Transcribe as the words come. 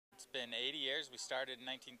been 80 years. We started in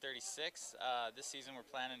 1936. This season we're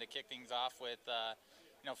planning to kick things off with,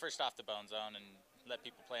 first off the Bone Zone and let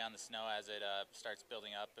people play on the snow as it starts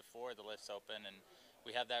building up before the lifts open. And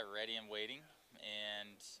we have that ready and waiting.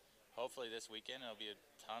 And hopefully this weekend it'll be a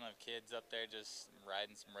ton of kids up there just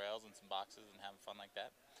riding some rails and some boxes and having fun like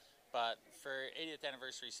that. But for 80th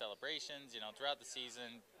anniversary celebrations, throughout the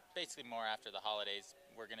season, basically more after the holidays,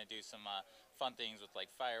 we're going to do some fun things with like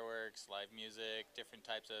fireworks, live music, different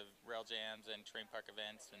types of rail jams and terrain park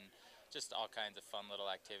events, and just all kinds of fun little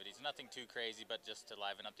activities. Nothing too crazy, but just to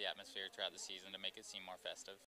liven up the atmosphere throughout the season to make it seem more festive.